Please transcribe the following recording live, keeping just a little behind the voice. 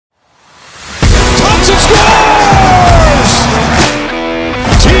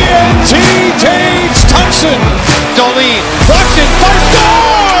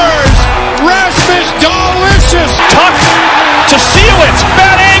shots,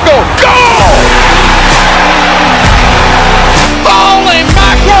 bad angle, goal! Holy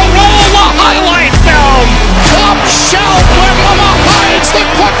mackerel, roll the highlight film! Top shelf where Mama hides the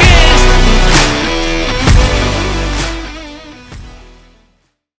cookies!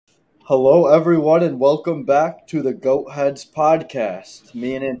 Hello, everyone, and welcome back to the Goat Heads podcast.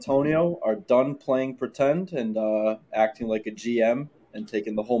 Me and Antonio are done playing pretend and acting like a GM and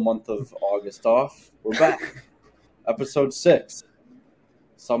taking the whole month of August off. We're back. Episode 6.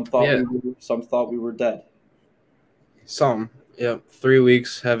 Some thought we were dead. Yep. 3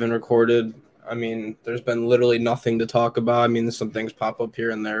 weeks haven't recorded. I mean, there's been literally nothing to talk about. I mean, some things pop up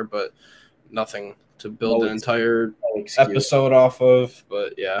here and there, but nothing to build an entire episode off of.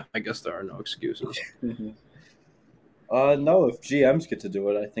 But yeah, I guess there are no excuses. No, if GMs get to do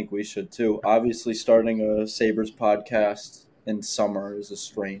it, I think we should too. Obviously, starting a Sabres podcast in summer is a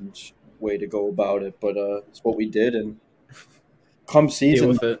strange way to go about it, but it's what we did. And come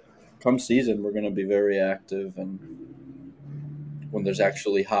season, we're going to be very active, and when there's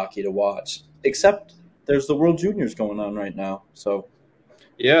actually hockey to watch. Except there's the World Juniors going on right now, so.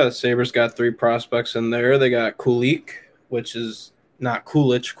 Yeah, the Sabres got 3 prospects in there. They got Kulik, which is not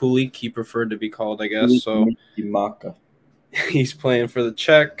Kulich. Kulik, he preferred to be called, I guess. So he's playing for the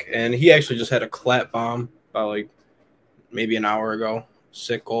Czech, and he actually just had a clap bomb about maybe an hour ago.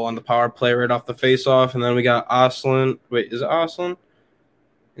 Sick goal on the power play right off the face-off. And then we got Oslin. Wait, is it Oslin?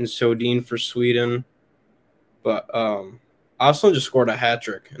 And Sodin for Sweden. But Oslin just scored a hat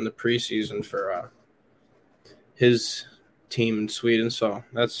trick in the preseason for his team in Sweden, so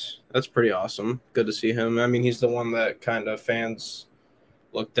that's pretty awesome. Good to see him. I mean, he's the one that kind of fans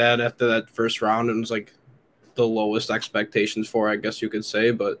looked at after that first round and was like the lowest expectations for, I guess you could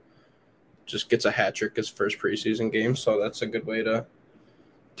say, but just gets a hat trick his first preseason game, so that's a good way to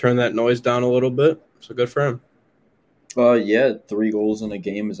turn that noise down a little bit. So good for him. Yeah, 3 goals in a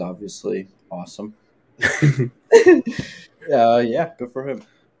game is obviously awesome. Yeah, good for him.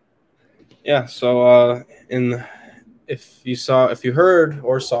 Yeah, so if you heard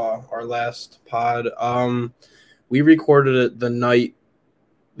or saw our last pod, we recorded it the night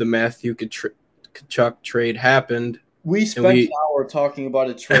the Matthew Tkachuk trade happened. We spent an hour talking about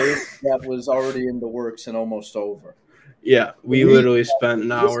a trade that was already in the works and almost over. Yeah, we literally spent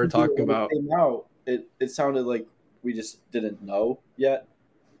an hour talking about. It sounded like we just didn't know yet,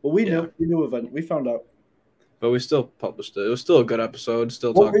 but we knew. We knew eventually. We found out. But we still published it. It was still a good episode.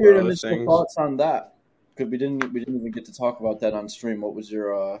 Still talking about other things. What were your thoughts on that? Because we didn't even get to talk about that on stream. What was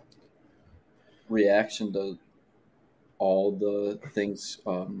your reaction to all the things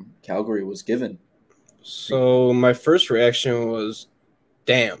Calgary was given? So my first reaction was,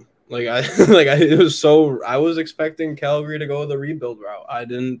 damn. I was expecting Calgary to go the rebuild route. I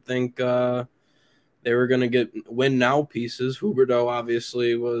didn't think they were gonna get win now pieces. Huberdeau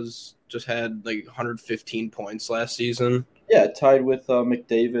obviously had 115 points last season. Yeah, tied with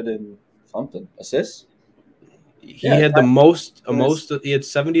McDavid and something assists. He had the most. He had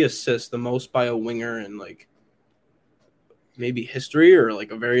 70 assists, the most by a winger in maybe history or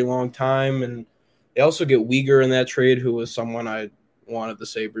a very long time. And they also get Weegar in that trade, who was someone I wanted the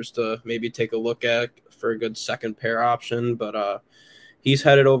Sabres to maybe take a look at for a good second pair option. But he's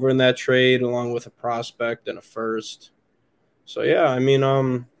headed over in that trade along with a prospect and a first. So yeah, I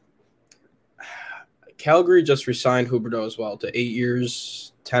mean, Calgary just re-signed Huberdeau as well to 8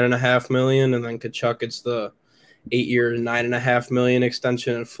 years, $10.5 million, and then Tkachuk, it's the 8-year, $9.5 million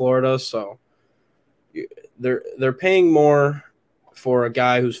extension in Florida. So they're paying more for a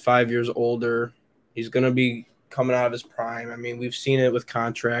guy who's 5 years older. He's going to be coming out of his prime. I mean, we've seen it with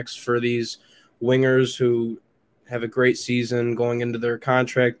contracts for these wingers who have a great season going into their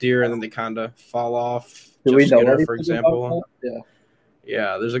contract year, and then they kind of fall off. Jeff Skinner, for example.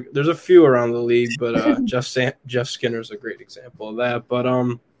 Yeah, there's a few around the league, but Jeff Skinner's a great example of that. But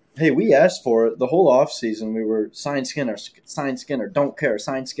hey, we asked for it the whole offseason. We were sign Skinner, don't care,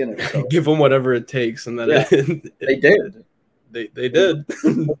 sign Skinner. So. Give them whatever it takes, and then they did. They did.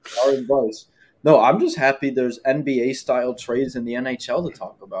 Our advice. No, I'm just happy there's NBA style trades in the NHL to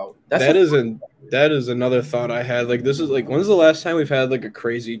talk about. That is another thought I had. This is when's the last time we've had a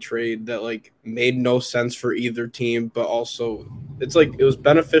crazy trade that made no sense for either team, but also it's it was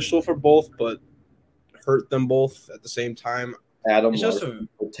beneficial for both, but hurt them both at the same time. Adam Larson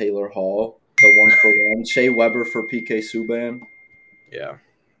for Taylor Hall, the 1-for-1. Shea Weber for PK Subban. Yeah,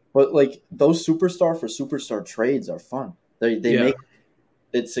 but those superstar for superstar trades are fun. They make.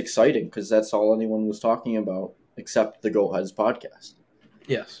 It's exciting because that's all anyone was talking about except the Goat Heads podcast.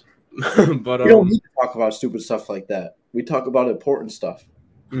 Yes. But we don't need to talk about stupid stuff like that. We talk about important stuff.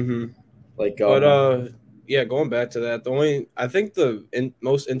 Mm-hmm. going back to that, I think the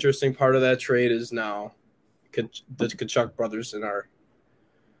most interesting part of that trade is now the Kachuk brothers in our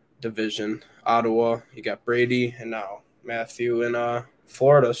division. Ottawa, you got Brady, and now Matthew in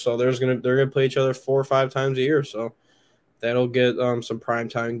Florida. So they're gonna play each other 4 or 5 times a year. So that'll get some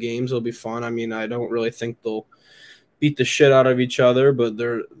primetime games. It'll be fun. I mean, I don't really think they'll beat the shit out of each other, but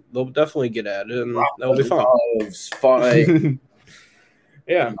they'll definitely get at it, and that'll be fun. Fight.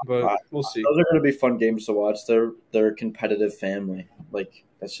 Yeah, but we'll see. Those are going to be fun games to watch. They're a competitive family. Like,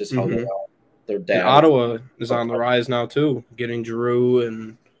 that's just how they are. Their dad. And Ottawa is on the rise now too, getting Giroux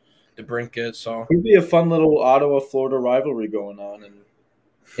and DeBrincat. So it'd be a fun little Ottawa-Florida rivalry going on,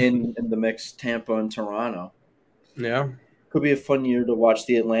 in the mix, Tampa and Toronto. Yeah, could be a fun year to watch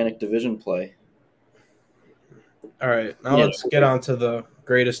the Atlantic Division play. All right, now let's get on to the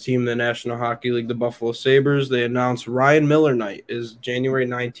greatest team in the National Hockey League, the Buffalo Sabres. They announced Ryan Miller night is January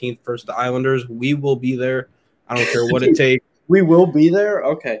 19th versus the Islanders. We will be there. I don't care what it takes. We will be there?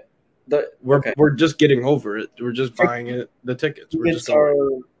 Okay. We're just getting over it. We're just buying the tickets.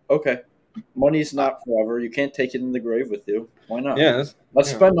 Okay. Money's not forever. You can't take it in the grave with you. Why not? Yeah.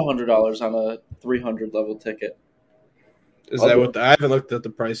 Let's spend $100 on a 300 level ticket. Is that what I haven't looked at the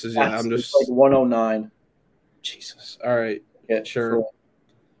prices yet. I'm just like 109. Jesus. All right. Yeah, sure.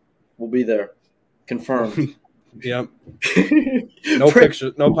 We'll be there. Confirmed. Yep. No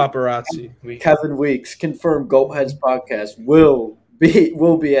pictures, no paparazzi. Kevin Weeks confirmed. Goatheads podcast will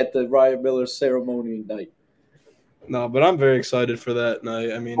be at the Ryan Miller ceremony night. No, but I'm very excited for that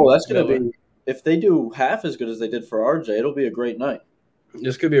night. I mean, that's gonna be, if they do half as good as they did for RJ, it'll be a great night.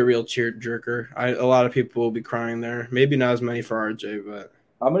 This could be a real cheer jerker. A lot of people will be crying there. Maybe not as many for RJ, but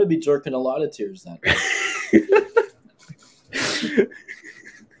I'm gonna be jerking a lot of tears then.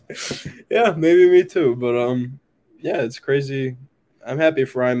 Yeah, maybe me too. But yeah, it's crazy. I'm happy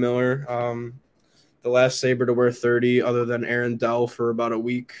for Ryan Miller. The last Sabre to wear 30, other than Aaron Dell, for about a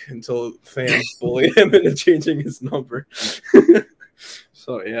week until fans bullied him into changing his number.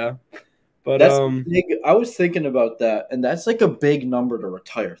 So yeah, but that's big. I was thinking about that, and that's like a big number to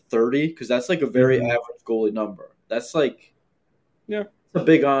retire, 30, because that's like a very average goalie number. That's like, yeah, it's a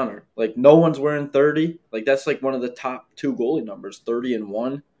big honor. Like, no one's wearing 30. Like, that's like one of the top 2 goalie numbers, 30 and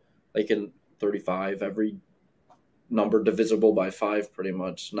 1, like in 35. Every number divisible by 5, pretty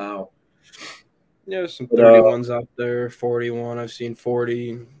much now. Yeah, there's some 31s out there, 41. I've seen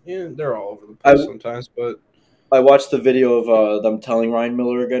 40. Yeah, they're all over the place sometimes. But I watched the video of them telling Ryan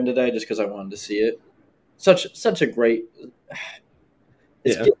Miller again today just because I wanted to see it. Such a great.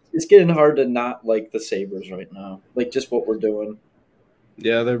 It's getting hard to not like the Sabres right now. Like, just what we're doing.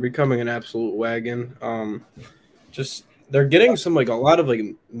 Yeah, they're becoming an absolute wagon. Just they're getting a lot of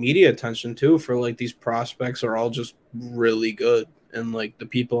media attention too for these prospects are all just really good. And the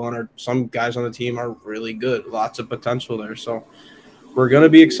people some guys on the team are really good. Lots of potential there. So we're going to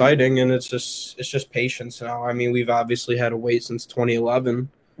be exciting, and it's just patience now. I mean, we've obviously had to wait since 2011.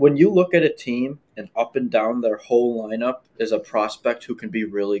 When you look at a team and up and down their whole lineup is a prospect who can be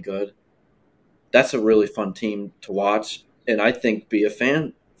really good, that's a really fun team to watch, and I think be a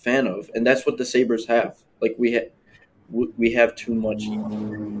fan of. And that's what the Sabres have. We have too much.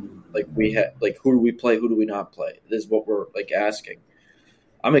 We have who do we play? Who do we not play? This is what we're asking.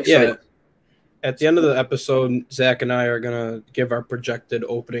 I'm excited. Yeah. At the end of the episode, Zach and I are gonna give our projected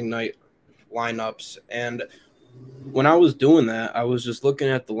opening night lineups. And when I was doing that, I was just looking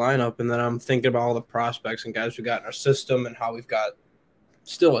at the lineup, and then I'm thinking about all the prospects and guys we got in our system, and how we've got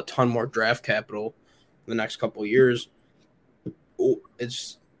still a ton more draft capital in the next couple of years.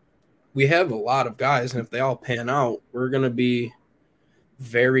 We have a lot of guys, and if they all pan out, we're gonna be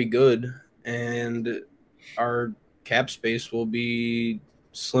very good, and our cap space will be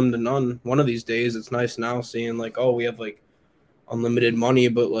slim to none one of these days. It's nice now seeing we have unlimited money,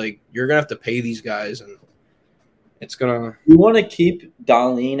 but you're gonna have to pay these guys, and it's gonna. You want to keep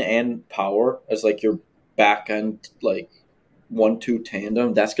Dahlin and Power as your back end 1-2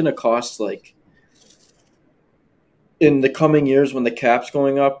 tandem. That's gonna cost in the coming years when the cap's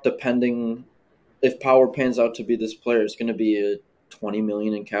going up. Depending if Power pans out to be this player, it's gonna be a $20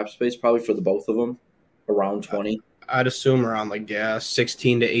 million in cap space probably for the both of them, around 20. I'd assume around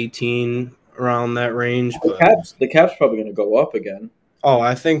 16 to 18, around that range. The cap's probably going to go up again. Oh,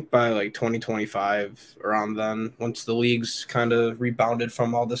 I think by 2025, around then, once the league's kind of rebounded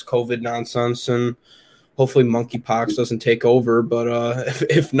from all this COVID nonsense, and hopefully monkeypox doesn't take over. But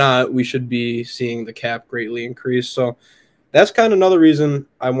if not, we should be seeing the cap greatly increase. So that's kind of another reason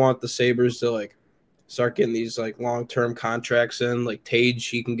I want the Sabres to start getting these long-term contracts in. Tage,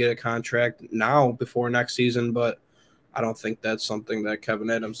 he can get a contract now before next season, but I don't think that's something that Kevin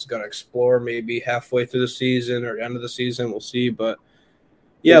Adams is going to explore maybe halfway through the season or end of the season. We'll see. But,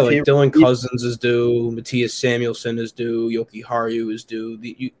 yeah, If he, like Dylan Cousins is due, Matthias Samuelson is due, Yoki Haru is due.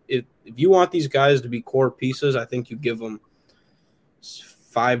 If you want these guys to be core pieces, I think you give them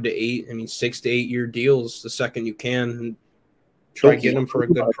 5 to 8, 6 to 8 year deals the second you can and try to get them for a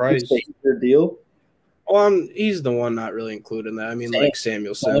good price. 6-8-year deal. Well, he's the one not really included in that. I mean, like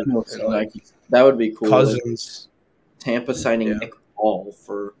Samuelson and like that would be cool. Cousins. Like Tampa signing Nick Paul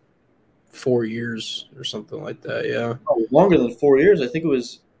for 4 years or something like that. Yeah, longer than 4 years. I think it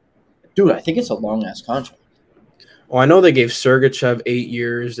was. Dude, I think it's a long ass contract. Well, I know they gave Sergachev 8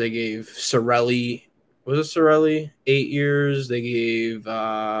 years. They gave Cirelli. Was it Cirelli? 8 years. They gave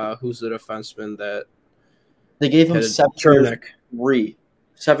who's the defenseman that they gave him 7 Chernik. years,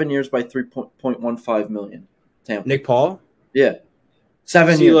 7 years by $3.15 million. Tampa. Nick Paul? Yeah.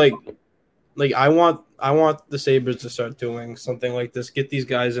 7 years. Like I want the Sabres to start doing something like this. Get these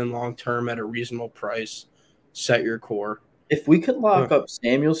guys in long term at a reasonable price. Set your core. If we could lock up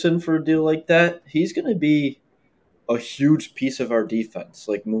Samuelson for a deal like that, he's going to be a huge piece of our defense,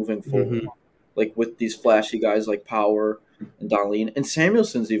 like moving forward. Mm-hmm. Like with these flashy guys like Power and Dahlin. And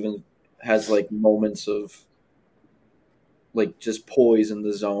Samuelson's even has like moments of like just poise in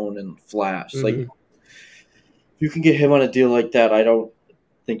the zone and flash. Mm-hmm. Like if you can get him on a deal like that, I don't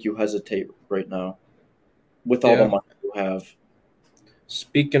think you hesitate right now with all the money you have.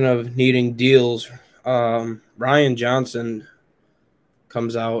 Speaking of needing deals, Ryan Johnson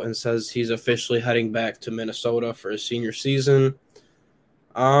comes out and says he's officially heading back to Minnesota for his senior season.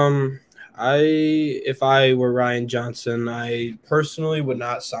 If I were Ryan Johnson, I personally would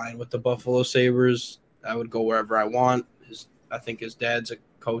not sign with the Buffalo Sabres. I would go wherever I want. I think his dad's a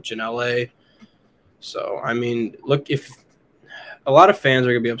coach in LA. So, I mean, look, if a lot of fans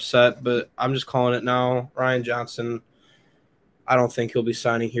are going to be upset, but I'm just calling it now. Ryan Johnson, I don't think he'll be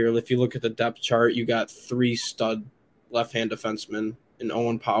signing here. If you look at the depth chart, you got 3 stud left-hand defensemen in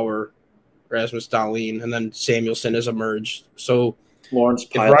Owen Power, Rasmus Dahlin, and then Samuelson has emerged. So Lawrence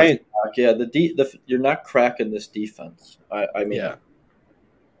Pilot, you're not cracking this defense. I mean,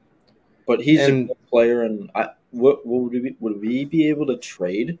 but he's a good player, and would we be able to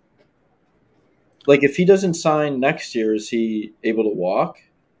trade? Like, if he doesn't sign next year, is he able to walk?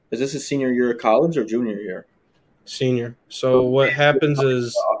 Is this his senior year of college or junior year? Senior. So what happens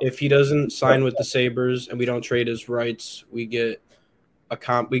is if he doesn't sign with the Sabres and we don't trade his rights, we get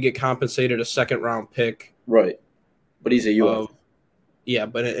compensated a second-round pick. Right. But he's a UF. Yeah,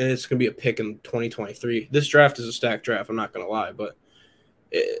 but it's going to be a pick in 2023. This draft is a stacked draft, I'm not going to lie, but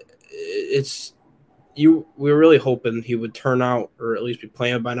we're really hoping he would turn out or at least be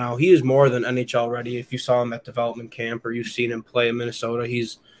playing by now. He is more than NHL ready. If you saw him at development camp or you've seen him play in Minnesota,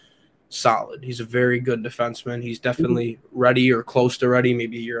 he's solid. He's a very good defenseman. He's definitely ready or close to ready,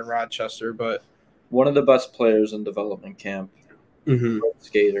 maybe a year in Rochester, but one of the best players in development camp. Mm-hmm.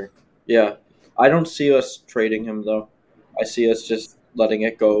 Skater. Yeah. I don't see us trading him, though. I see us just letting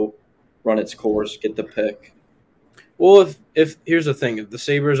it go, run its course, get the pick. Well, if here's the thing. If the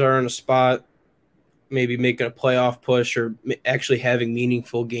Sabres are in a spot, maybe making a playoff push or actually having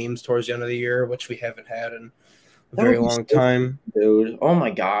meaningful games towards the end of the year, which we haven't had in a very long time. Dude, oh my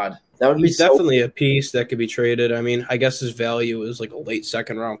God. That would be definitely a piece that could be traded. I mean, I guess his value is like a late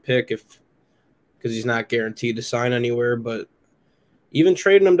second-round pick because he's not guaranteed to sign anywhere, but even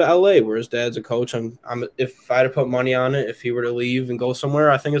trading him to LA, where his dad's a coach, if I had to put money on it, if he were to leave and go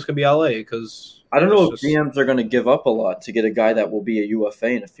somewhere, I think it's going to be LA because I don't know if GMs are going to give up a lot to get a guy that will be a UFA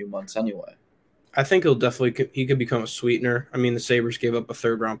in a few months anyway. I think he could become a sweetener. I mean, the Sabres gave up a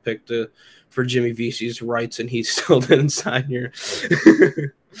third-round pick for Jimmy Vesey's rights, and he still didn't sign here.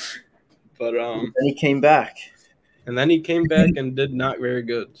 But and he came back. And then he came back and did not very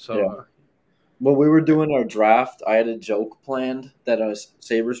good. So. Yeah. When we were doing our draft, I had a joke planned that a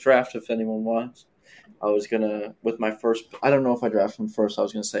Sabres draft, if anyone wants. I was going to, with my first, I don't know if I drafted him first, I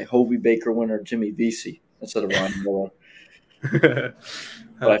was going to say Hobie Baker winner Jimmy Vesey instead of Ron Miller.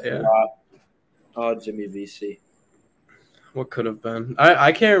 But I forgot Jimmy Vesey. What could have been?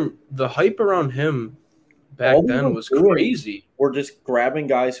 I can't, the hype around him back then was crazy. We're just grabbing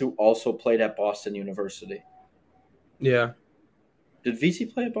guys who also played at Boston University. Yeah. Did Vesey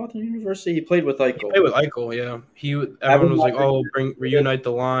play at Boston University? He played with Eichel. He played with Eichel, yeah. Everyone was like, reunite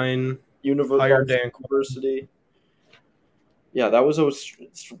the line, hire Dan University. Yeah, that was a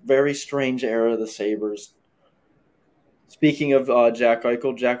very strange era of the Sabres. Speaking of Jack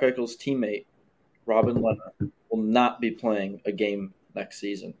Eichel's teammate, Robin Leonard, will not be playing a game next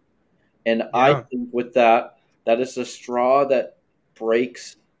season. And I think with that is the straw that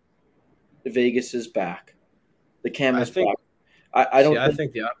breaks Vegas's back. The Cam I is think. back. I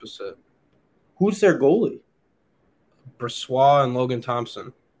think the opposite. Who's their goalie? Brossoit and Logan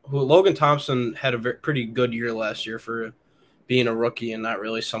Thompson. Logan Thompson had a pretty good year last year for being a rookie and not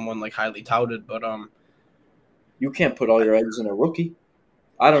really someone like highly touted. But You can't put all your eggs in a rookie.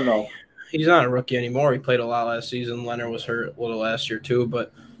 I don't know. he's not a rookie anymore. He played a lot last season. Leonard was hurt a little last year too.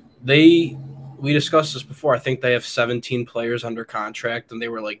 But we discussed this before. I think they have 17 players under contract, and they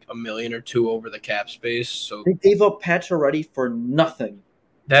were like $1 million or $2 million over the cap space. So They gave up Pacioretty for nothing.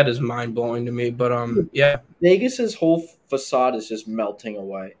 that is mind blowing to me. But yeah, Vegas's whole facade is just melting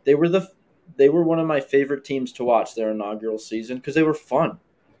away. They were one of my favorite teams to watch their inaugural season because they were fun.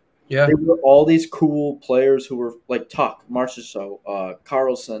 yeah. They were all these cool players who were like Tuck, Marchessault,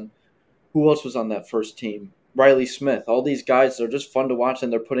 Carlson. Who else was on that first team? Riley Smith. All these guys, they're just fun to watch, and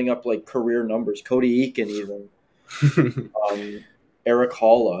they're putting up like career numbers. Cody Eakin even. Eric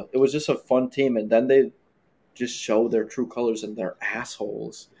Halla. It was just a fun team, and then they just show their true colors, and they're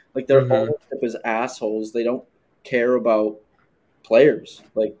assholes. Like their ownership is assholes. They don't care about players.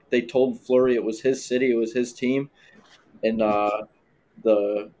 Like they told Fleury it was his city, it was his team, and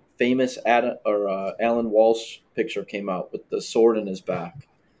the famous Alan Walsh picture came out with the sword in his back.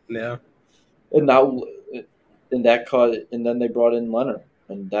 Yeah. And then they brought in Leonard,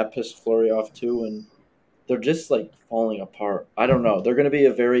 and that pissed Fleury off too. And they're just like falling apart. I don't know. They're going to be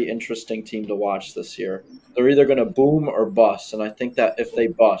a very interesting team to watch this year. They're either going to boom or bust, and I think that if they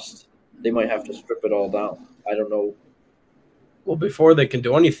bust, they might have to strip it all down. I don't know. Well, before they can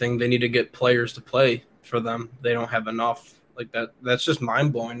do anything, they need to get players to play for them. They don't have enough. Like that. That's just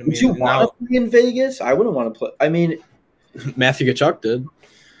mind blowing to me. Would you want to play in Vegas? I wouldn't want to play. I mean, Matthew Tkachuk did.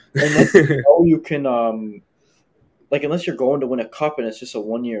 Unless you can, unless you're going to win a cup and it's just a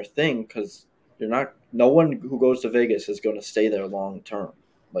 1-year thing, because you're not. No one who goes to Vegas is going to stay there long term.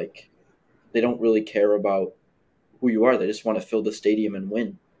 Like, they don't really care about who you are. They just want to fill the stadium and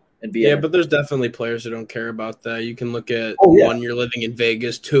win and be. Yeah, but there's definitely players who don't care about that. You can look at one, you're living in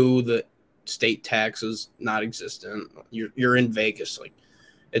Vegas. 2, the state tax is not existent. You're in Vegas. Like,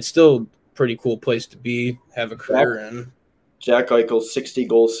 it's still a pretty cool place to be, have a career in. Jack Eichel,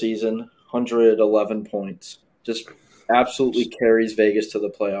 60-goal season, 111 points. Just absolutely carries Vegas to the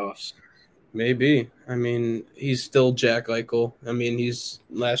playoffs. Maybe. I mean, he's still Jack Eichel. I mean, he's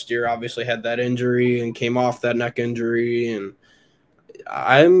last year obviously had that injury and came off that neck injury. And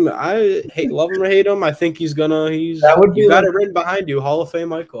I love him or hate him. I think you got it written behind you, Hall of Fame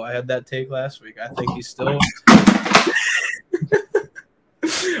Eichel. I had that take last week. I think he's still.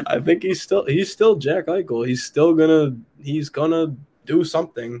 I think he's still Jack Eichel. He's gonna do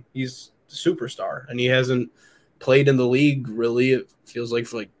something. He's a superstar, and he hasn't played in the league really. It feels like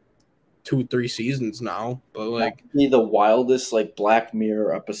for like 2-3 seasons now. But like, be the wildest like Black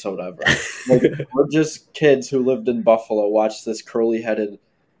Mirror episode ever. Like, we're just kids who lived in Buffalo, watched this curly-headed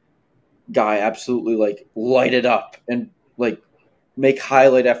guy absolutely like light it up and like make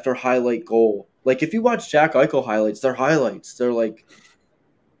highlight after highlight goal. Like if you watch Jack Eichel highlights, they're highlights. They're like.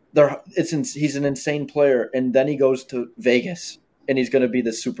 He's an insane player, and then he goes to Vegas, and he's going to be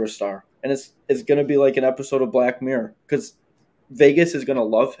the superstar, and it's going to be like an episode of Black Mirror because Vegas is going to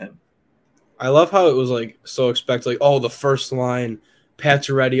love him. I love how it was like so expected, like the first line,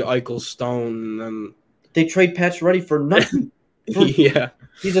 Pacioretty, Eichel, Stone, and they trade Pacioretty for nothing. Yeah,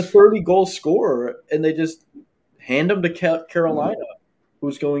 he's a 30-goal scorer, and they just hand him to Carolina,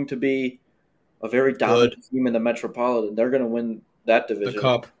 who's going to be a very dominant team in the Metropolitan. They're going to win that division.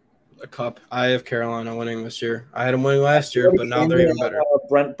 The cup. I have Carolina winning this year. I had them winning last year, but now they're even better.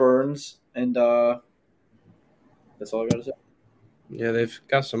 Brent Burns, and that's all I got to say. Yeah, they've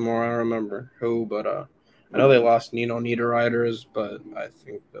got some more. I don't remember who, but I know they lost Nino Niederreiter, but I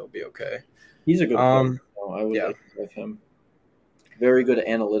think they'll be okay. He's a good player. I would like to have him. Very good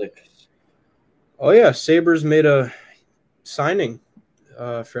analytics. Oh, yeah. Sabres made a signing.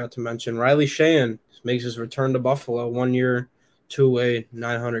 I forgot to mention. Riley Sheahan makes his return to Buffalo, 1 year, 2-way,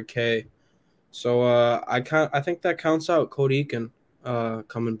 $900K. So I think that counts out. Cody Eakin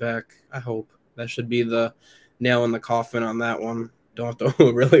coming back. I hope that should be the nail in the coffin on that one. Don't have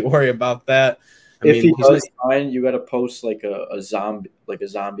to really worry about that. If he does sign, you got to post like a zombie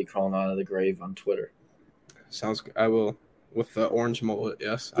crawling out of the grave on Twitter. Sounds good. I will with the orange mullet.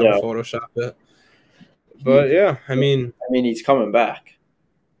 Yes, I will Photoshop it. But yeah, I mean he's coming back.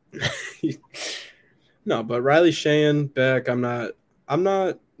 No, but Riley Sheahan back. I'm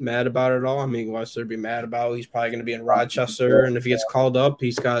not mad about it at all. I mean, what's there to be mad about? He's probably going to be in Rochester, and if he gets called up,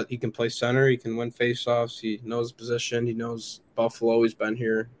 he can play center. He can win faceoffs. He knows his position. He knows Buffalo. He's been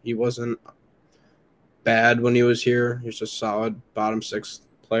here. He wasn't bad when he was here. He's just solid bottom 6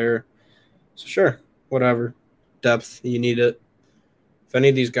 player. So sure, whatever. depth. You need it. If any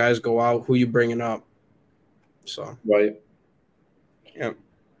of these guys go out, who you bringing up? So Right. yeah.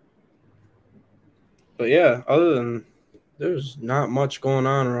 But yeah, other than there's not much going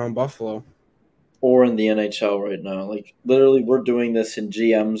on around Buffalo. Or in the NHL right now. Like, literally, we're doing this and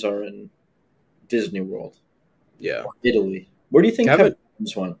GMs are in Disney World. Yeah. Or Italy. Where do you think Kevin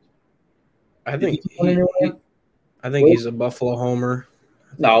Adams went? I think Where? he's a Buffalo homer.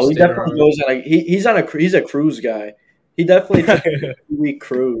 No, he definitely goes on. He's a cruise guy. He definitely took a 2-week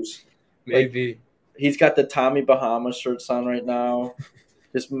cruise. Maybe. Like, he's got the Tommy Bahama shirts on right now,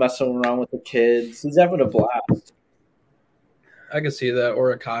 just messing around with the kids. He's having a blast. I can see that,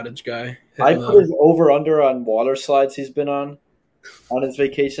 or a cottage guy. I put his over-under on water slides he's been on his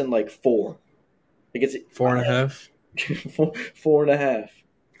vacation, like 4. Like it's 4.5. 4.5.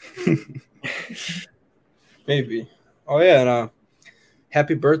 Maybe. Oh yeah, and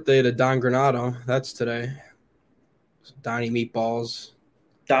happy birthday to Don Granado. That's today. Donnie Meatballs.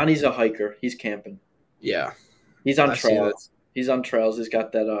 Donnie's a hiker. He's camping. Yeah. He's on trails. He's on trails. He's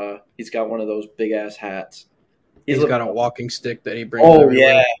got that. He's got one of those big ass hats. He's got a walking stick that he brings. Oh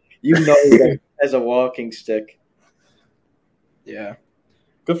everywhere. Yeah, he has a walking stick. Yeah.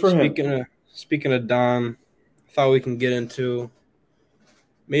 Good for him. Speaking of Don, I thought we can get into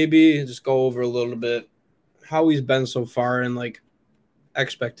maybe just go over a little bit how he's been so far and like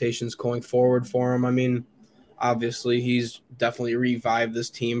expectations going forward for him. I mean, obviously he's definitely revived this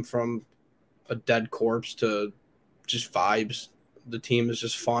team from a dead corpse to just vibes. The team is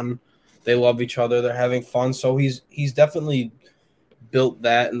just fun. They love each other. They're having fun. So he's definitely built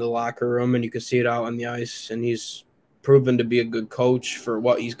that in the locker room, and you can see it out on the ice. And he's proven to be a good coach for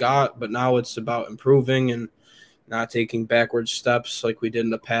what he's got. But now it's about improving and not taking backward steps like we did in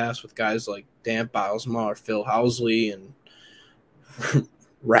the past with guys like Dan Bylsma or Phil Housley and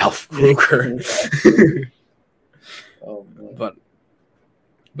Ralph Kruger. Oh, man.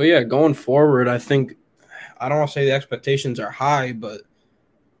 But yeah, going forward, I think I don't want to say the expectations are high, but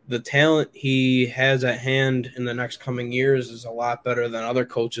the talent he has at hand in the next coming years is a lot better than other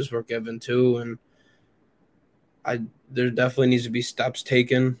coaches were given to, and there definitely needs to be steps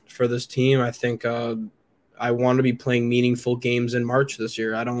taken for this team. I think I want to be playing meaningful games in March this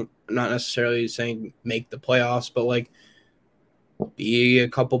year. I'm not necessarily saying make the playoffs, but like be a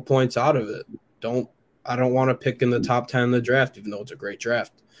couple points out of it. I don't want to pick in the top 10 in the draft, even though it's a great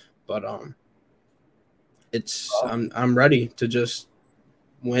draft. But I'm ready to just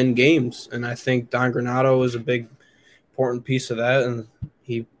win games, and I think Don Granado is a big important piece of that, and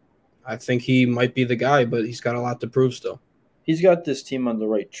I think he might be the guy, but he's got a lot to prove still. He's got this team on the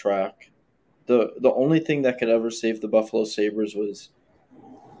right track. The only thing that could ever save the Buffalo Sabres was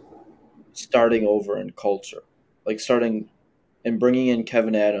starting over in culture, like starting and bringing in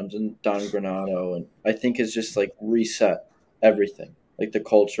Kevin Adams and Don Granado, and I think it's just like reset everything, like the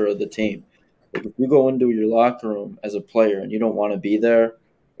culture of the team. Like if you go into your locker room as a player and you don't want to be there,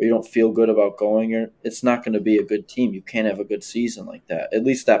 or you don't feel good about going there, it's not going to be a good team. You can't have a good season like that. At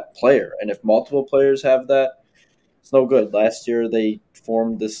least that player. And if multiple players have that, it's no good. Last year they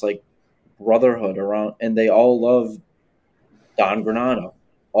formed this like brotherhood around, and they all love Don Granado.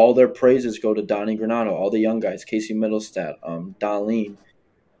 All their praises go to Donnie Granado. All the young guys, Casey Middlestat, Darlene,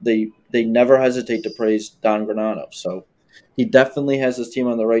 they never hesitate to praise Don Granado. So he definitely has his team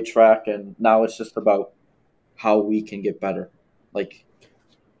on the right track, and now it's just about how we can get better. Like,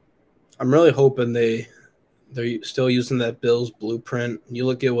 I'm really hoping they're still using that Bills blueprint. You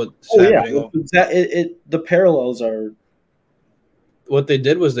look at what's happening. Yeah, the parallels are. What they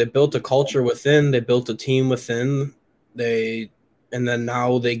did was they built a culture within. They built a team within. And then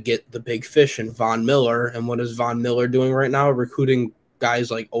now they get the big fish in Von Miller. And what is Von Miller doing right now? Recruiting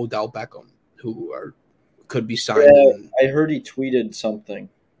guys like Odell Beckham, who could be signed. I heard he tweeted something.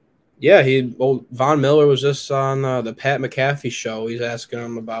 Yeah, Von Miller was just on the Pat McAfee show. He's asking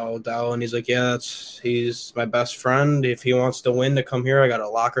him about Odell, and he's like, "Yeah, he's my best friend. If he wants to win, to come here, I got a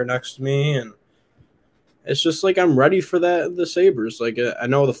locker next to me." And it's just like I'm ready for that. The Sabres, like I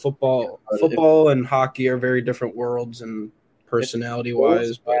know the football and hockey are very different worlds and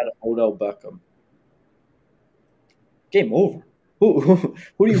personality-wise. But Odell Beckham, game over. Who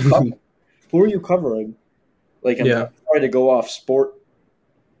do you cover? Who are you covering? Like, I'm trying to go off sport.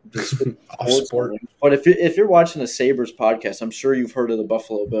 Sport. But if you're watching a Sabres podcast, I'm sure you've heard of the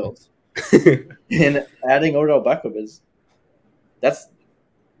Buffalo Bills. And adding Odell Beckham that's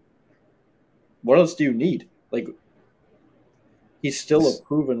what else do you need? Like, he's still a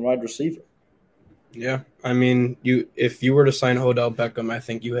proven wide receiver. Yeah, I mean, if you were to sign Odell Beckham, I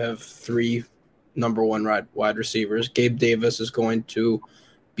think you have 3 number 1 wide receivers. Gabe Davis is going to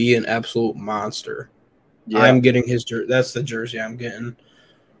be an absolute monster. Yeah. I'm getting his jersey. That's the jersey I'm getting.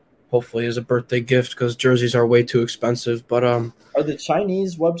 Hopefully as a birthday gift because jerseys are way too expensive. But Are the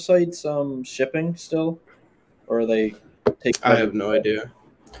Chinese websites shipping still, or are they take? I have no idea.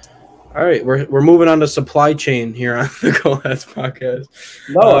 All right, we're moving on to supply chain here on the Go Aheads podcast.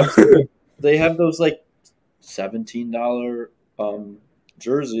 No, I'm serious. They have those like $17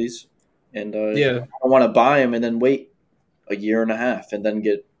 jerseys, and Yeah. I want to buy them and then wait a year and a half and then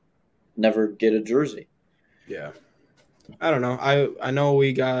never get a jersey. Yeah. I don't know. I know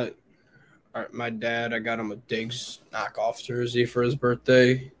we got my dad. I got him a Diggs knockoff jersey for his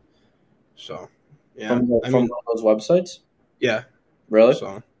birthday. So yeah, From one of those websites. Yeah. Really?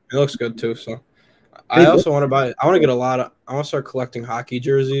 So it looks good too. So I also want to buy. I want to get a lot of. I want to start collecting hockey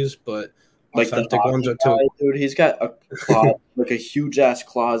jerseys, but like authentic ones are guy, too. Dude, he's got a closet, like a huge ass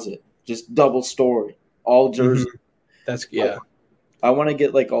closet, just double story, all jerseys. Mm-hmm. That's yeah. I want to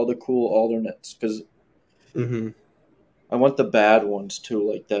get like all the cool alternates because I want the bad ones too,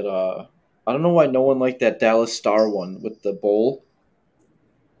 like that. I don't know why no one liked that Dallas Star one with the bowl.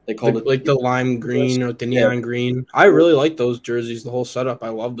 They called it like the lime green or the neon green. I really like those jerseys. The whole setup, I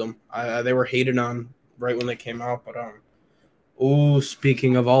loved them. They were hated on right when they came out, but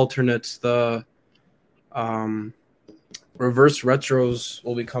speaking of alternates, the reverse retros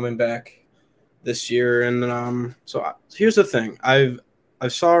will be coming back this year, and so here's the thing. I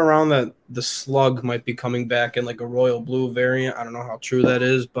saw around that the slug might be coming back in like a royal blue variant. I don't know how true that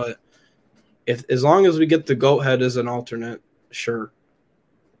is, but as long as we get the goat head as an alternate, sure.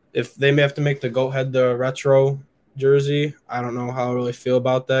 If they may have to make the goat head the retro jersey, I don't know how I really feel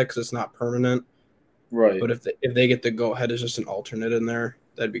about that because it's not permanent. Right. But if they get the goat head as just an alternate in there,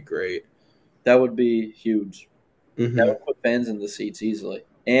 that'd be great. That would be huge. Mm-hmm. That would put fans in the seats easily,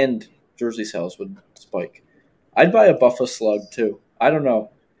 and jersey sales would spike. I'd buy a Buffa Slug too. I don't know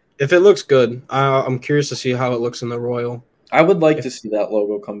if it looks good. I'm curious to see how it looks in the Royal. I would like to see that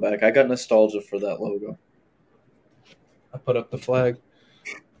logo come back. I got nostalgia for that logo. I put up the flag.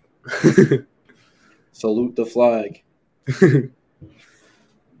 Salute the flag.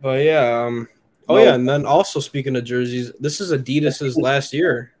 But yeah, and then also speaking of jerseys, this is Adidas's last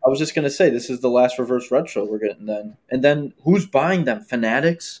year. I was just gonna say this is the last reverse retro we're getting then. And then who's buying them?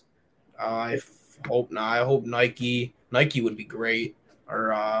 Fanatics? I hope not. I hope Nike. Nike would be great.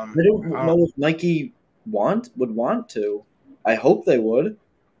 Or I don't know if Nike would want to. I hope they would.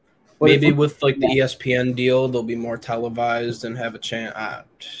 But maybe with like the ESPN deal, they'll be more televised and have a chance.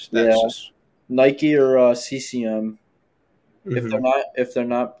 Just Nike or CCM. Mm-hmm. If they're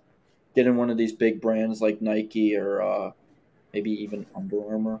not getting one of these big brands like Nike or maybe even Under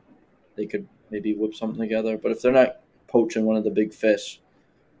Armour, they could maybe whip something together. But if they're not poaching one of the big fish,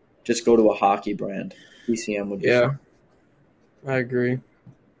 just go to a hockey brand. CCM would be fun. I agree.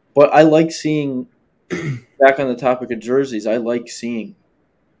 But I like seeing, back on the topic of jerseys, I like seeing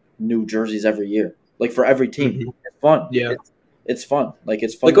new jerseys every year. Like for every team. Mm-hmm. It's fun. Yeah. It's fun. Like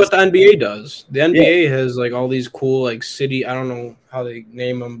it's fun. Like what the NBA does. The NBA has like all these cool like city, I don't know how they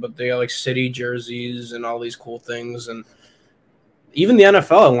name them, but they got like city jerseys and all these cool things. And even the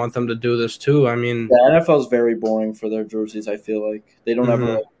NFL, I want them to do this too. I mean, the NFL is very boring for their jerseys, I feel like. They don't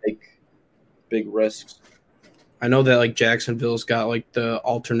ever take big risks. I know that like Jacksonville's got like the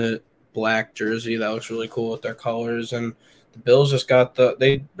alternate black jersey that looks really cool with their colors, and the Bills just got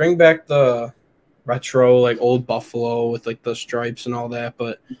they bring back the retro like old Buffalo with like the stripes and all that,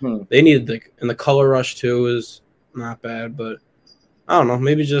 but they needed and the color rush too is not bad, but I don't know,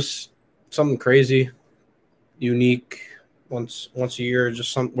 maybe just something crazy, unique once a year,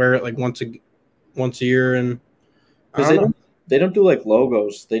 just wear it like once a year, and they don't do like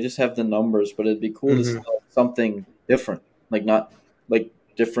logos, they just have the numbers, but it'd be cool to see something different, like not like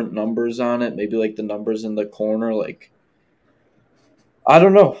different numbers on it, maybe like the numbers in the corner, like I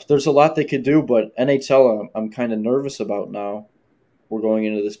don't know. There's a lot they could do, but NHL I'm kind of nervous about now. We're going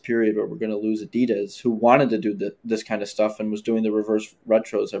into this period where we're going to lose Adidas, who wanted to do this kind of stuff and was doing the reverse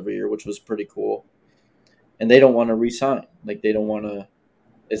retros every year, which was pretty cool. And they don't want to re-sign. Like they don't want to.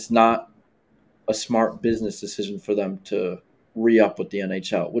 It's not a smart business decision for them to re-up with the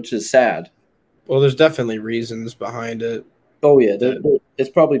NHL, which is sad. Well, there's definitely reasons behind it. Oh yeah, it's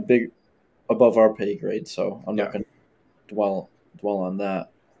probably big above our pay grade, so I'm not going to dwell on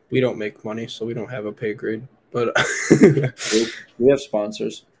that. We don't make money, so we don't have a pay grade. But we have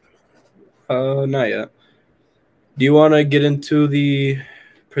sponsors. Not yet. Do you want to get into the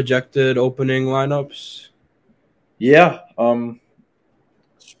projected opening lineups? Yeah.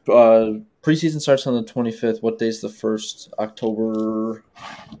 Preseason starts on the 25th. What day's the first? October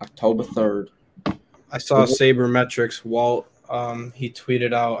 3rd. I saw Sabermetrics. Walt He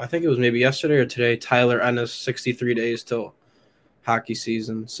tweeted out, I think it was maybe yesterday or today, Tyler Ennis, 63 days till hockey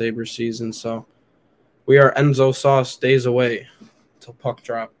season, Sabres season. So we are Enzo Sauce days away till puck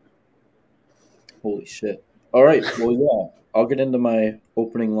drop. Holy shit. All right. Well, yeah. I'll get into my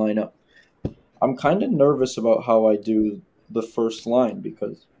opening lineup. I'm kind of nervous about how I do the first line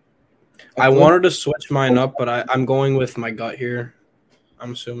because I wanted to switch mine up, but I'm going with my gut here.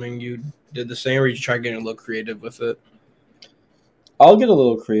 I'm assuming you did the same, or you try getting a little creative with it? I'll get a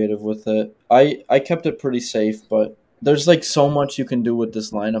little creative with it. I kept it pretty safe, but there's like so much you can do with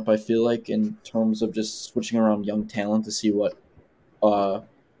this lineup, I feel like, in terms of just switching around young talent to see what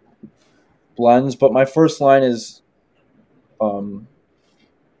blends. But my first line is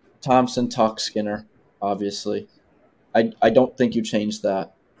Thompson, Tuck, Skinner, obviously. I don't think you changed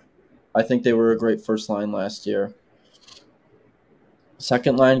that. I think they were a great first line last year.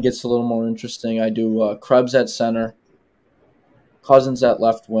 Second line gets a little more interesting. I do Krebs at center, Cousins at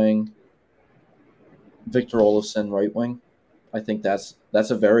left wing, Victor Olofsson right wing. I think that's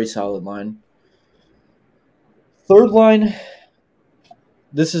a very solid line. Third line,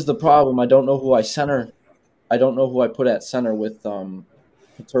 this is the problem. I don't know who I center. I don't know who I put at center with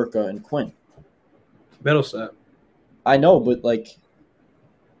Peterka and Quinn. Middlestat. I know, but like,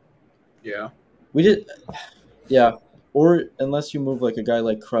 yeah, we did, yeah. Or unless you move like a guy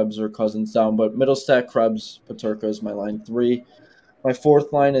like Krebs or Cousins down, but Middlestat, Krebs, Peterka is my line 3. My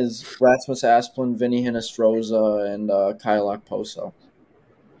fourth line is Rasmus Asplund, Vinny Hinostroza, and Kyle Okposo.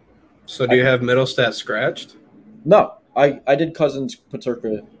 So do you have Middlestat scratched? No, I did Cousins,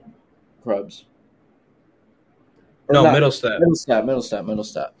 Peterka, Krebs. Or no, not, Middlestat.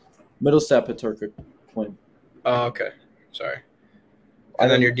 Middlestat, Peterka, Quinn. Oh, okay. Sorry. And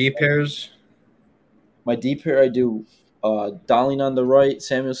then your D pairs? My D pair, I do Dahling on the right,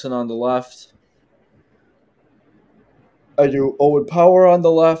 Samuelson on the left. I do Owen Power on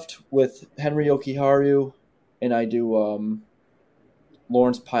the left with Henry Jokiharju, and I do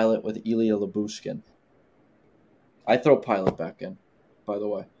Lawrence Pilot with Ilya Lyubushkin. I throw Pilot back in, by the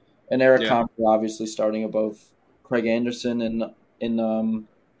way. And Eric Comrie obviously starting above Craig Anderson. And in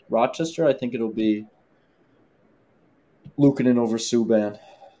Rochester, I think it'll be Luukkonen over Subban.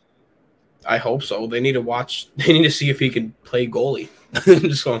 I hope so. They need to watch. They need to see if he can play goalie.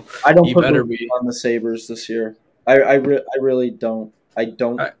 So I don't put Luukkonen on the Sabres this year. I really don't. I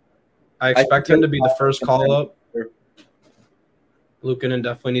expect him to be the first call up. Luukkonen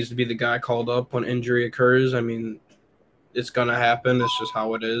definitely needs to be the guy called up when injury occurs. I mean, it's gonna happen. It's just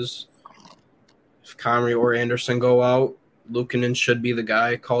how it is. If Comrie or Anderson go out, Luukkonen should be the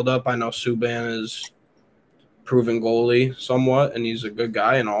guy called up. I know Subban is proven goalie somewhat, and he's a good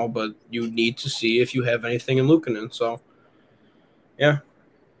guy and all, but you need to see if you have anything in Luukkonen. So, yeah.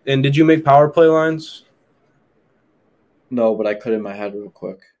 And did you make power play lines? No, but I could in my head real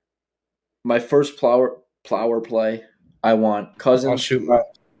quick. My first power play, I want Cousins. I'll shoot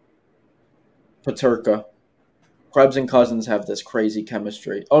Peterka. Krebs and Cousins have this crazy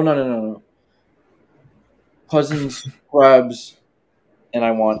chemistry. Oh, no. Cousins, Krebs, and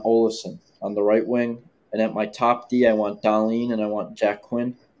I want Olofsson on the right wing. And at my top D, I want Dahling and I want Jack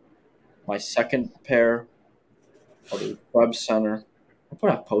Quinn. My second pair, I'll do Krebs center. I put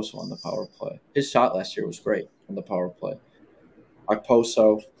Okposo on the power play. His shot last year was great on the power play.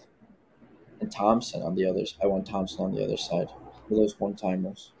 Okposo and Thompson on the others. I want Thompson on the other side for those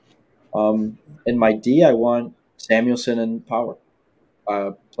one-timers. In my D, I want Samuelson and Power.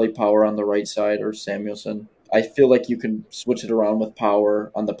 Play Power on the right side or Samuelson. I feel like you can switch it around with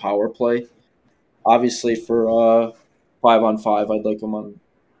Power on the power play. Obviously, for 5-on-5, I'd like him on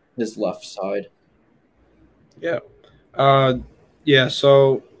his left side. Yeah.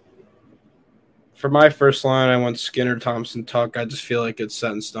 So for my first line, I went Skinner, Thompson, Tuck. I just feel like it's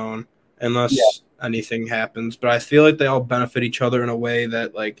set in stone unless anything happens. But I feel like they all benefit each other in a way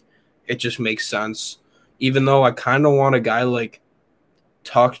that, like, it just makes sense. Even though I kind of want a guy like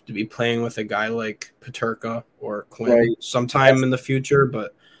Tuck to be playing with a guy like Peterka or Quinn sometime in the future,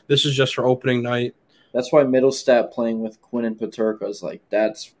 but this is just for opening night. That's why Middlestat playing with Quinn and Peterka is like,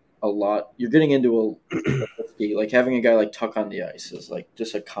 that's a lot. You're getting into a like having a guy like Tuck on the ice is like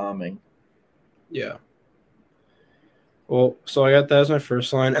just a calming. Yeah. Well, so I got that as my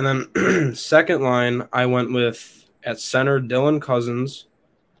first line. And then second line, I went with at center Dylan Cousins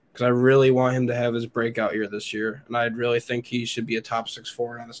because I really want him to have his breakout year this year. And I really think he should be a top 6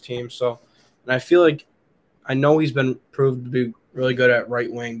 forward on this team. So, and I feel like I know he's been proved to be really good at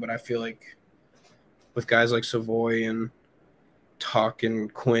right wing, but I feel like with guys like Savoy and Tuck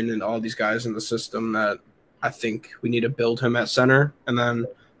and Quinn and all these guys in the system that I think we need to build him at center. And then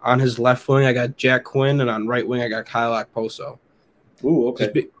on his left wing, I got Jack Quinn, and on right wing, I got Kyle Okposo. Ooh,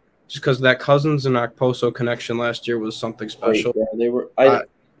 okay. Just because that Cousins and Okposo connection last year was something special. Right, yeah, they were.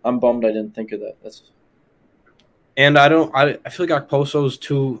 I'm bummed I didn't think of that. And I feel like Okposo's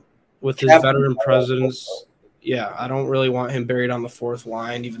too, with his veteran presence. Yeah, I don't really want him buried on the fourth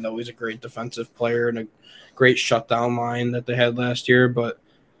line, even though he's a great defensive player and a great shutdown line that they had last year. But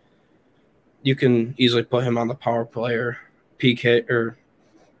you can easily put him on the power play or PK or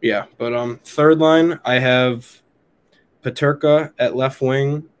yeah. But third line, I have Peterka at left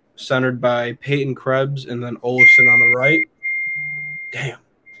wing, centered by Peyton Krebs, and then Olofsson on the right. Damn.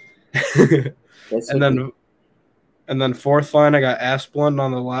 and then fourth line, I got Asplund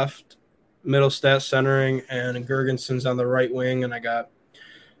on the left, Middlestat centering, and Gergenson's on the right wing, and I got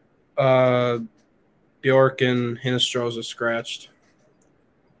Bjork and Hinestroza scratched.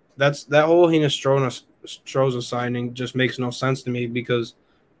 That whole Hinestroza signing just makes no sense to me because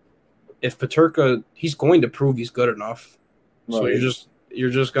if Peterka, he's going to prove he's good enough. So you're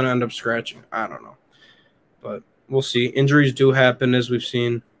just going to end up scratching. I don't know. But we'll see. Injuries do happen, as we've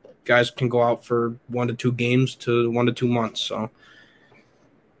seen. Guys can go out for 1 to 2 games to 1 to 2 months. So,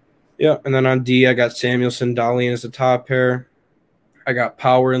 yeah. And then on D, I got Samuelson, Dahlin as the top pair. I got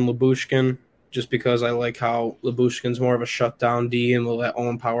Power and Lyubushkin just because I like how Lyubushkin's more of a shutdown D and will let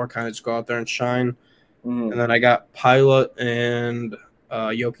Owen Power kind of just go out there and shine. And then I got Pilot and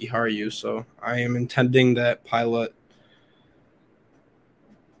Yoki Haru. So I am intending that Pilot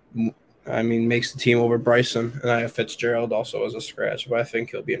makes the team over Bryson, and I have Fitzgerald also as a scratch, but I think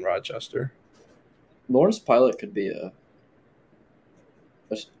he'll be in Rochester. Lawrence Pilot could be a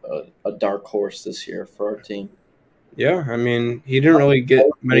dark horse this year for our team. Yeah, I mean, he didn't really get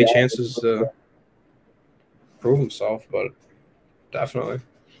many chances to prove himself, but definitely.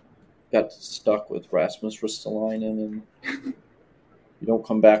 Got stuck with Rasmus Ristolainen, and you don't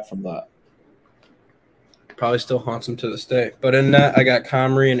come back from that. Probably still haunts him to this day. But in that, I got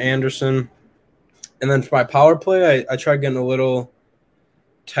Comrie and Anderson. And then for my power play, I tried getting a little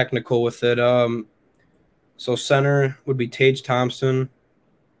technical with it. So center would be Tage Thompson.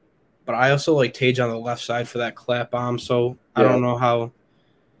 But I also like Tage on the left side for that clap bomb. So I don't know how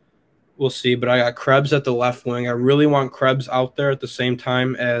we'll see. But I got Krebs at the left wing. I really want Krebs out there at the same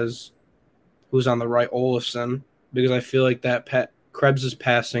time as who's on the right, Olofsson. Because I feel like that Krebs'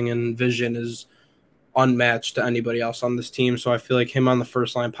 passing and vision is unmatched to anybody else on this team. So I feel like him on the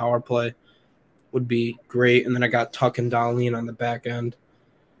first line power play would be great. And then I got Tuck and Dahlin on the back end.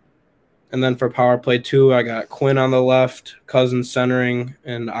 And then for power play 2, I got Quinn on the left, Cousins centering,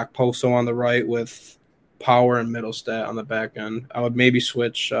 and Okposo on the right with Power and Middlestat on the back end. I would maybe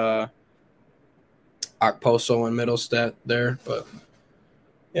switch Okposo and Middlestat there, but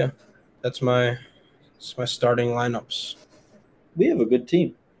yeah, that's my starting lineups. We have a good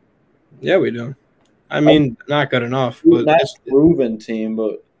team. Yeah, we do. I mean, not good enough, but not a proven team,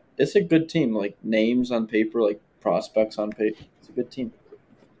 but it's a good team. Like names on paper, like prospects on paper, it's a good team.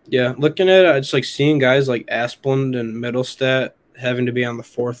 Yeah, looking at it, it's like seeing guys like Asplund and Middlestat having to be on the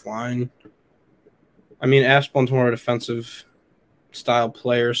fourth line. I mean, Asplund's more a defensive style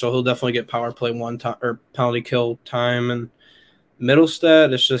player, so he'll definitely get power play 1 time or penalty kill time. And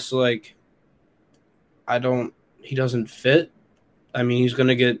Middlestat, it's just like he doesn't fit. I mean, he's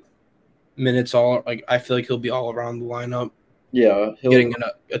gonna get minutes I feel like he'll be all around the lineup. Yeah, getting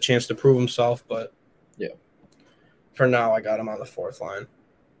a chance to prove himself, but yeah. For now, I got him on the fourth line.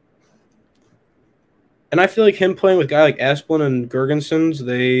 And I feel like him playing with a guy like Asplund and Gergensons,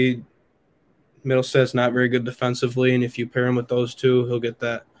 Middlestat's not very good defensively, and if you pair him with those two, he'll get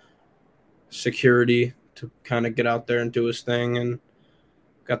that security to kind of get out there and do his thing. And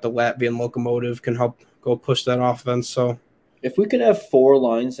got the Latvian locomotive, can help go push that offense. So if we could have 4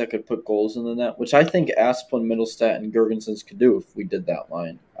 lines that could put goals in the net, which I think Asplund, Middlestat, and Gergensons could do if we did that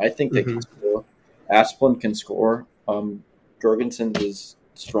line. I think they can score. Asplund can score. Gergensons is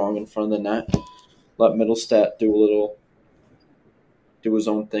strong in front of the net. Let Middlestat do his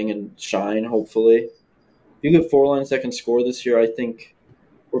own thing and shine, hopefully. If you get 4 lines that can score this year, I think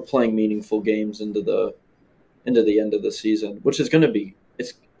we're playing meaningful games into the end of the season, which is going to be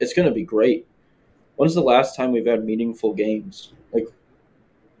it's going to be great. When's the last time we've had meaningful games? Like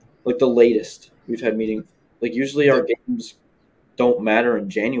the latest we've had usually our games don't matter in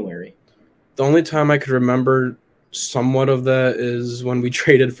January. The only time I could remember somewhat of that is when we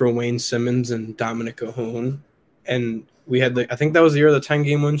traded for Wayne Simmons and Dominic Cahoon, and we had I think that was the year of the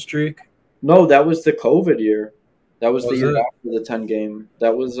 10-game win streak. No, that was the COVID year. That was the year after the 10-game.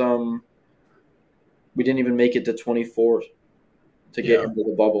 That was we didn't even make it to 24 to get into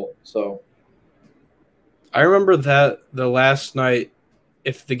the bubble. So I remember that the last night,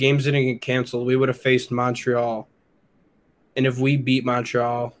 if the games didn't get canceled, we would have faced Montreal And if we beat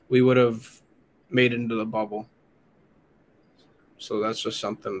Montreal, we would have made it into the bubble. So that's just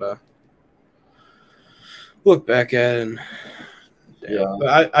something to look back at. And Yeah.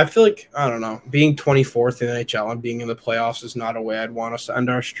 But I feel like, I don't know, being 24th in the NHL and being in the playoffs is not a way I'd want us to end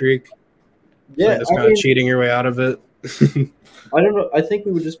our streak. Yeah, So that's kind of cheating your way out of it. I don't know. I think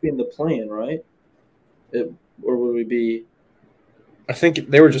we would just be in the play-in, right? Or would we be? I think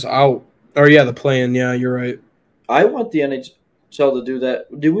they were just out. Or yeah, the play-in. Yeah, you're right. I want the NHL to do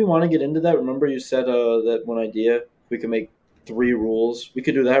that. Do we want to get into that? Remember, you said that one idea. We could make 3 rules. We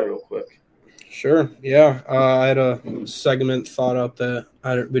could do that real quick. Sure. Yeah, I had a segment thought up that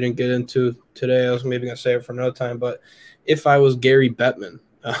we didn't get into today. I was maybe gonna save it for another time. But if I was Gary Bettman,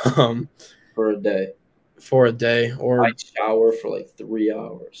 For a day. Or I'd shower for like 3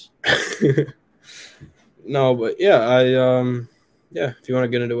 hours. No, but yeah, if you want to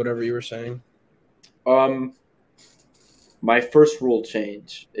get into whatever you were saying. My first rule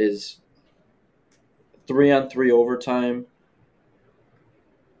change is 3-on-3 overtime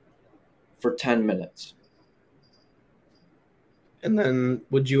for 10 minutes. And then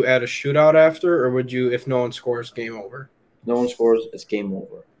would you add a shootout after, or would you, if no one scores, game over? No one scores, it's game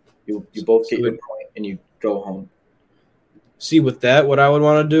over. You both get your point and you go home. See, with that, what I would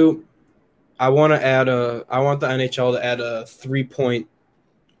want to do, I want the NHL to add a 3-point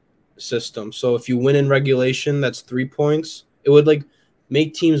system. So if you win in regulation, that's 3 points. It would like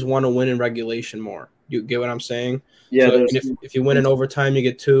make teams want to win in regulation more. You get what I'm saying? Yeah. So if you win in overtime, you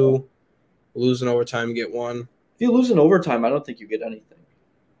get 2. Lose in overtime, you get 1. If you lose in overtime, I don't think you get anything.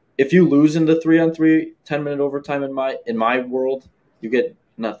 If you lose in the 3-on-3 10-minute overtime in my world, you get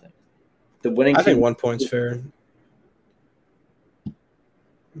nothing. The winning. I think 1 point's fair.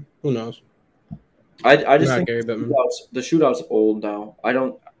 Who knows? I just think Gary the shootout's old now.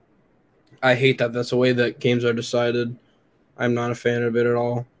 I hate that. That's the way that games are decided. I'm not a fan of it at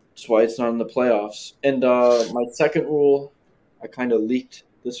all. That's why it's not in the playoffs. And my second rule, I kind of leaked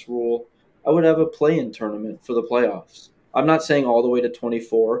this rule. I would have a play-in tournament for the playoffs. I'm not saying all the way to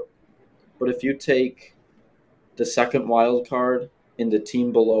 24, but if you take the second wild card and the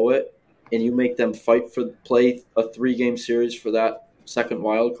team below it, and you make them play a 3-game series for that second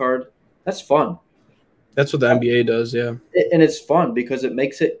wild card, that's fun. That's what the NBA does, yeah. And it's fun because it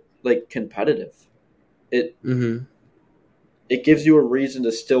makes it like competitive. It gives you a reason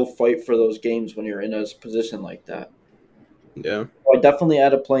to still fight for those games when you're in a position like that. Yeah. I definitely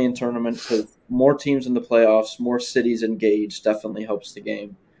add a play-in tournament because more teams in the playoffs, more cities engaged, definitely helps the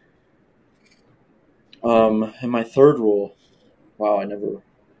game. And my third rule, wow, I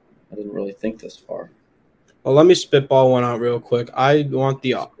didn't really think this far. Well, let me spitball one out real quick. I want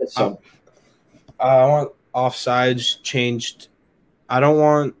I want offsides changed. I don't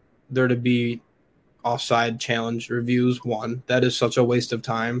want there to be offside challenge reviews. One, that is such a waste of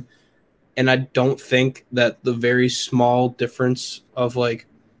time. And I don't think that the very small difference of like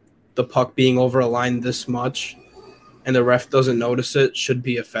the puck being over a line this much and the ref doesn't notice it should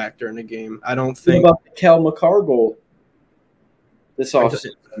be a factor in a game. I don't think. What about the Cal McCarr goal this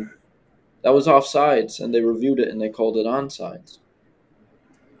offseason? That was offsides, and they reviewed it and they called it onsides.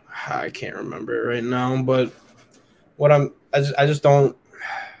 I can't remember it right now, but I just don't.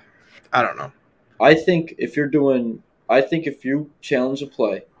 I don't know. I think if you challenge a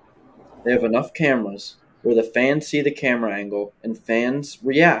play, they have enough cameras where the fans see the camera angle and fans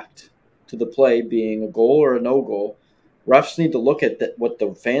react to the play being a goal or a no goal. Refs need to look at what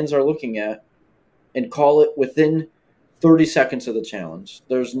the fans are looking at and call it within 30 seconds of the challenge.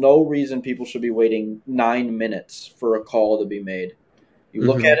 There's no reason people should be waiting 9 minutes for a call to be made. You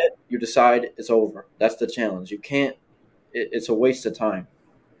look at it, you decide it's over. That's the challenge. You can't. It's a waste of time.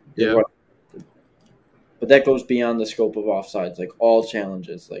 Yeah. Right. But that goes beyond the scope of offsides. Like all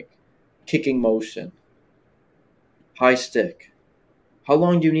challenges, like kicking motion, high stick. How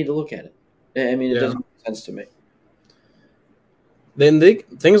long do you need to look at it? I mean, it doesn't make sense to me. Then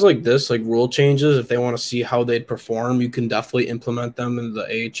things like this, like rule changes, if they want to see how they'd perform, you can definitely implement them in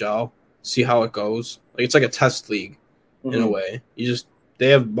the AHL, see how it goes. Like it's like a test league in a way. They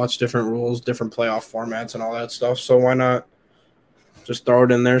have much different rules, different playoff formats and all that stuff. So why not just throw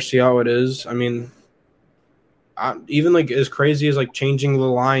it in there, see how it is? I mean, even like as crazy as like changing the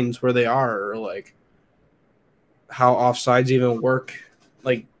lines where they are, or like how offsides even work.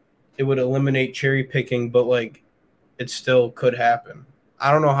 Like it would eliminate cherry picking, but like it still could happen.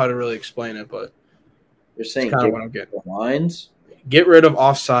 I don't know how to really explain it, but you're saying kind of what I'm getting. The lines? Get rid of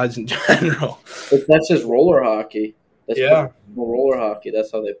offsides in general. But that's just roller hockey. That's roller hockey.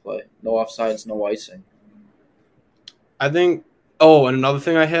 That's how they play. No offsides, no icing. I think. Oh, and another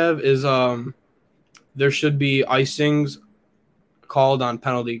thing I have is there should be icings called on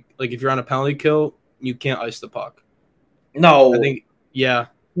penalty. Like if you're on a penalty kill, you can't ice the puck. No. I think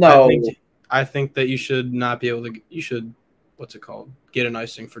I think that you should not be able to. You should, what's it called? Get an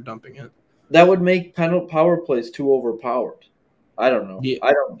icing for dumping it. That would make power plays too overpowered. I don't know. Yeah.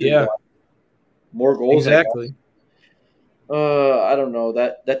 I don't think more goals. Exactly. I don't know.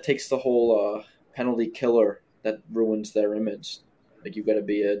 That takes the whole penalty killer that ruins their image. Like you got to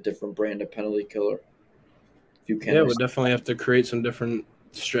be a different brand of penalty killer. If you can. Yeah, we'll definitely have to create some different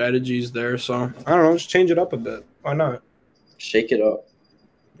strategies there. So I don't know, just change it up a bit. Why not? Shake it up.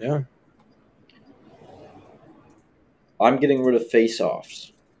 Yeah. I'm getting rid of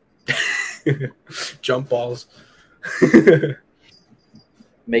face-offs. Jump balls.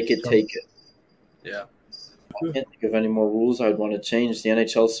 Make it take it. Yeah. I can't think of any more rules I'd want to change. The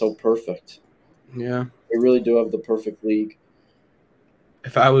NHL is so perfect. Yeah. They really do have the perfect league.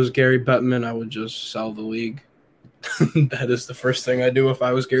 If I was Gary Bettman, I would just sell the league. That is the first thing I do if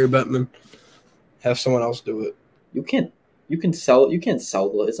I was Gary Bettman. Have someone else do it. You can't sell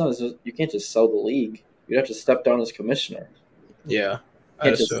the it's not as if, you can't just sell the league. You'd have to step down as commissioner. Yeah. I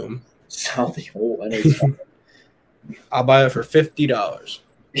assume. Sell the whole NHL. I'll buy it for $50.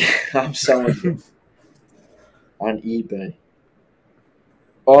 I'm selling it on eBay.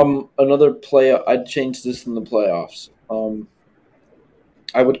 Another play. I'd change this in the playoffs.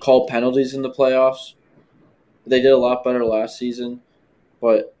 I would call penalties in the playoffs. They did a lot better last season,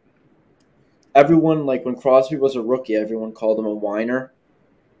 but everyone, like when Crosby was a rookie, everyone called him a whiner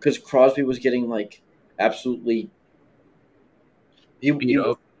because Crosby was getting like absolutely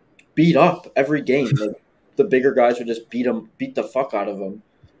beat up every game. Like, the bigger guys would just beat the fuck out of him,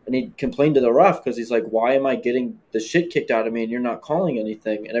 and he'd complain to the ref because he's like, "Why am I getting the shit kicked out of me and you're not calling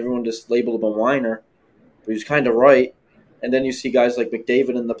anything?" And everyone just labeled him a whiner, but he was kind of right. And then you see guys like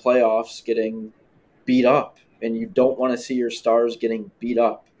McDavid in the playoffs getting beat up, and you don't want to see your stars getting beat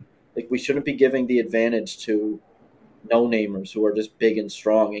up. Like, we shouldn't be giving the advantage to no-namers who are just big and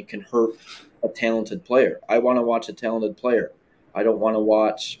strong and can hurt a talented player. I want to watch a talented player. I don't want to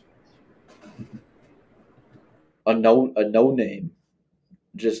watch a no-name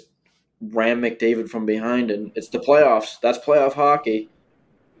just ram McDavid from behind, and it's the playoffs. That's playoff hockey.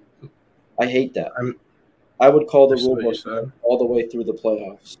 I hate that. I would call the rule book all the way through the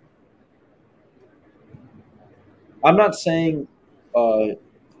playoffs. I'm not saying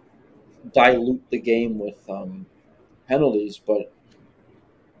dilute the game with penalties, but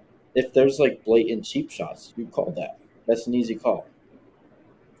if there's like blatant cheap shots, you call that. That's an easy call.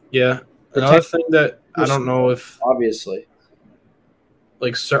 Yeah. Another thing that I don't know if obviously,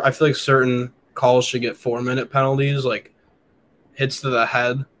 like, I feel like certain calls should get 4-minute penalties, like hits to the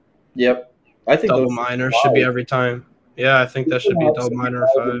head. Yep. I think double minor should be every time. Yeah, I think that should be a double minor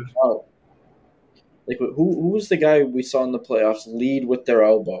or 5. Like, who was the guy we saw in the playoffs lead with their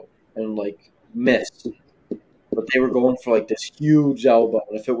elbow and like miss, but they were going for like this huge elbow,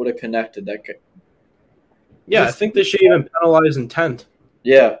 and if it would have connected, that could. Yeah, I think they should even penalize intent.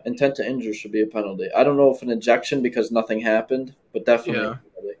 Yeah, intent to injure should be a penalty. I don't know if an ejection because nothing happened, but definitely.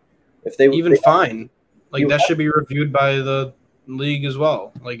 Yeah. If they fine, like that should be reviewed by the league as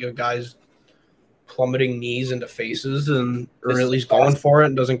well. Like a guy's plummeting knees into faces or at least going for it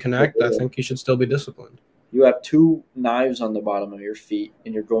and doesn't connect, I think he should still be disciplined. You have 2 knives on the bottom of your feet,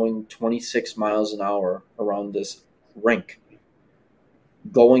 and you're going 26 miles an hour around this rink.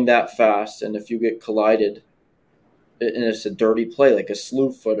 Going that fast, and if you get collided, and it's a dirty play, like a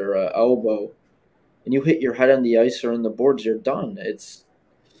slew foot or an elbow, and you hit your head on the ice or in the boards, you're done.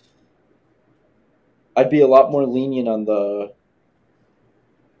 I'd be a lot more lenient on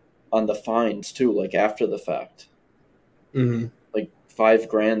the fines too, like after the fact. Mm-hmm. Like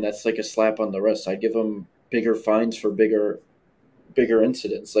 $5,000, that's like a slap on the wrist. I'd give them bigger fines for bigger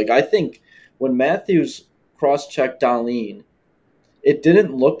incidents. Like, I think when Matthews cross-checked Dahlin, it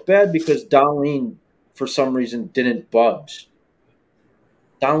didn't look bad because Dahlin, for some reason, didn't budge.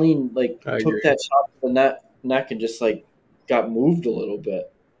 Dahlin took that shot to the neck and just like got moved a little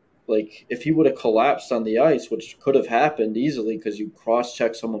bit. Like, if he would have collapsed on the ice, which could have happened easily because you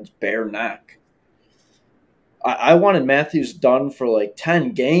cross-check someone's bare neck. I wanted Matthews done for like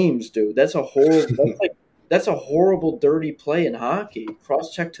 10 games, dude. That's a horrible, dirty play in hockey.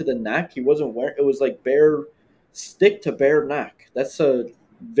 Cross-check to the neck. He wasn't wearing. It was like bare stick to bare neck. That's a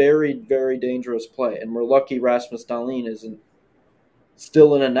very, very dangerous play. And we're lucky Rasmus Dahlin isn't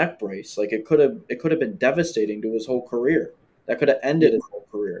still in a neck brace. Like, it could have been devastating to his whole career. That could have ended his whole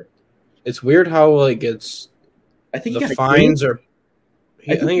career. It's weird how like it's. I think the fines are.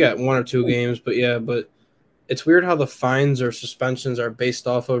 I think he got 1 or 2 games, but it's weird how the fines or suspensions are based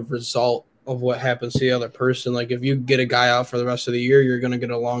off of result of what happens to the other person. Like if you get a guy out for the rest of the year, you're going to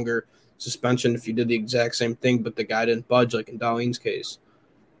get a longer suspension if you did the exact same thing, but the guy didn't budge, like in Darlene's case.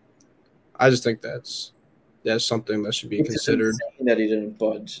 I just think that's something that should be considered. Insane that he didn't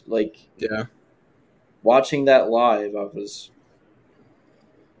budge. Like, yeah, watching that live, I was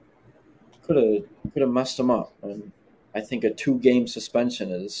could have messed him up, and I think a 2-game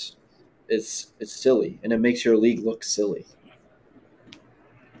suspension is it's silly, and it makes your league look silly.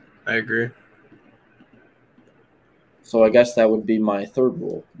 I agree. So I guess that would be my third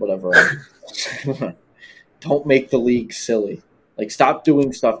rule. Whatever. Don't make the league silly. Like, stop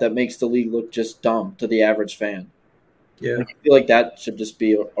doing stuff that makes the league look just dumb to the average fan. Yeah, I feel like that should just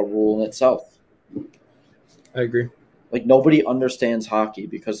be a rule in itself. I agree. Like, nobody understands hockey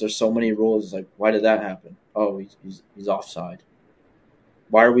because there's so many rules. It's like, why did that happen? Oh, he's offside.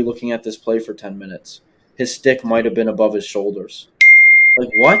 Why are we looking at this play for 10 minutes? His stick might have been above his shoulders.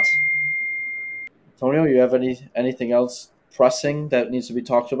 Like, what? Antonio, you have anything else pressing that needs to be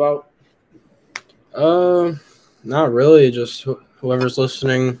talked about? Not really. Just whoever's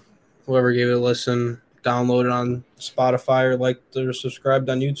listening, whoever gave it a listen, download it on Spotify or liked or subscribed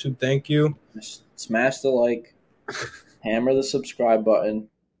on YouTube. Thank you. Smash the like, hammer the subscribe button.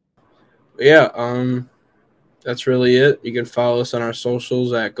 Yeah, that's really it. You can follow us on our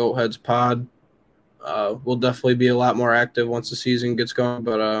socials at GoatHeadsPod. We'll definitely be a lot more active once the season gets going,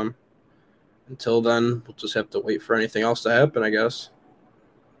 but until then, we'll just have to wait for anything else to happen, I guess.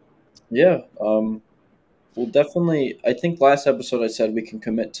 Yeah, we'll definitely. I think last episode I said we can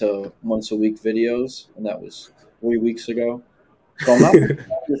commit to once a week videos, and that was 3 weeks ago. So I'm not going to do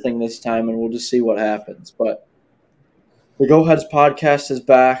everything this time, and we'll just see what happens. But the Go Heads podcast is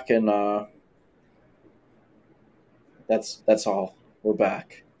back, and that's all. We're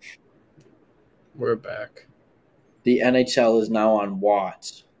back. We're back. The NHL is now on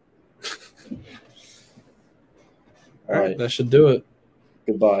watch. All right, that should do it.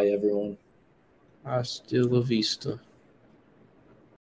 Goodbye, everyone. Hasta la vista.